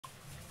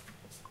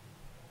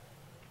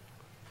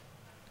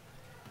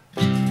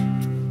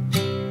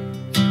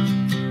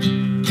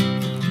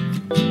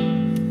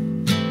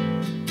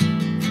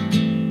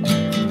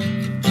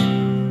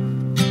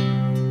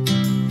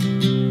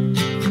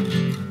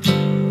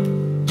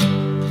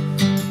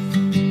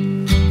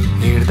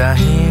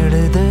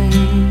हिँड्दै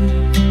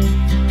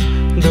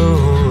दो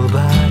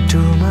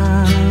बाटोमा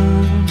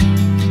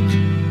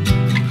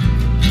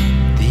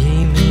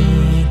तिमी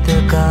त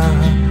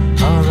कहाँ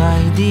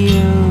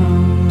हराइदियो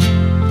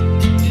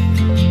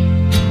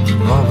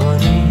म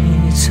भने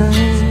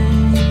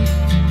चाहिँ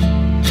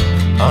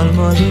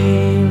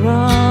अलमलीर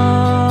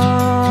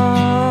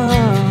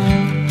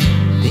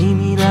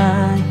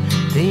तिमीलाई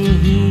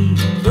त्यही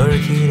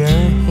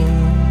पर्खिरहे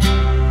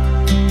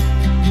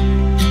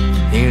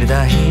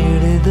हिँड्दा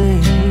हिँड्दै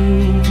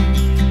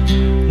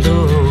दो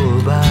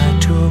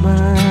बाटोमा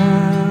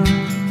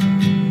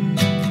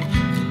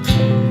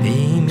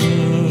तिमी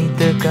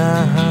त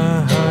कहाँ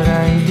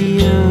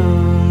हराइदियो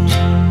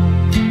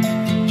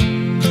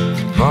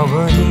म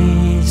भने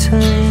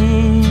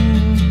चाहिँ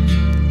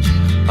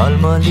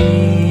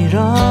अलमलीर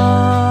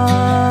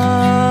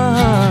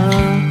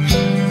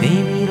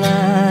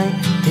तिमीलाई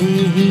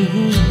त्यही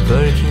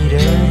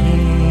पर्खिरहे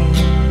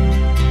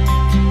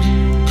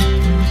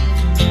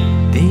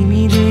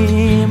तिमीले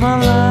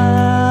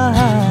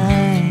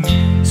मलाई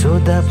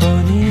सोध्दा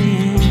पनि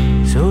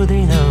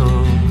सोध्दैनौ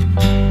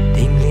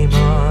तिमीले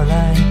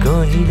मलाई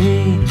कहिले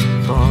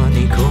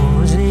पनि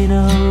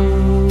खोजेनौ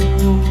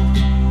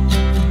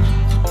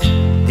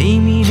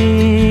तिमीले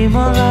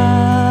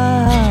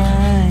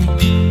मलाई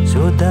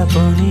सोध्दा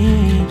पनि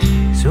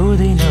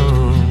सोध्दैनौ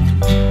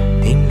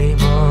तिमीले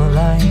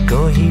मलाई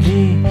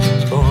कहिले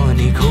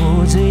पनि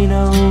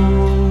खोजेनौ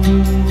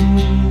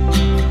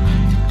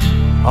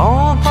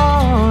अब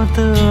त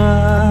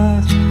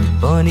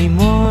पनि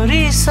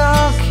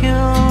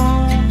मरिसक्यो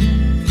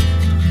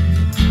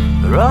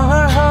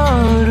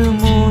रहरहरू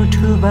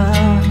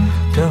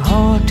मुठुबाट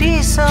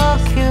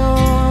हटिसक्यो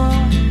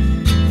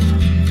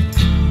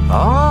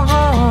अब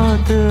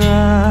त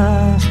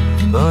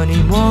पनि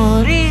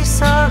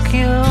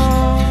मरिसक्यो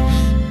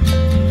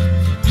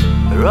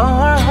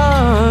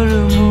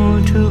रहरहरू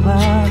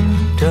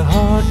मुठुबाट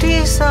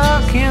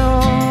हटिसक्यो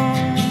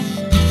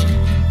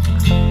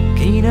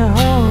किन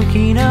हो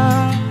किन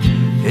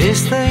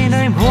यस्तै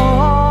नै भो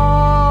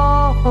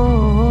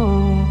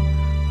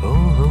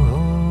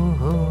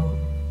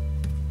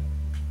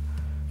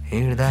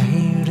हिँड्दा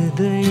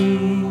हिँड्दै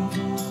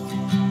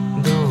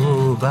दो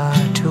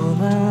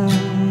बाटोमा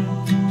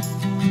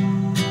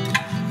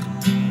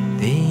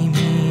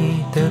तिमी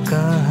त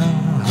कहाँ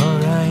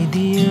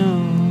हराइदियो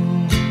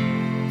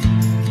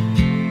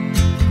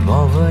म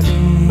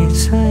भने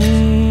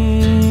चाहिँ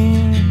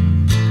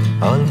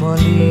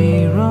अलमली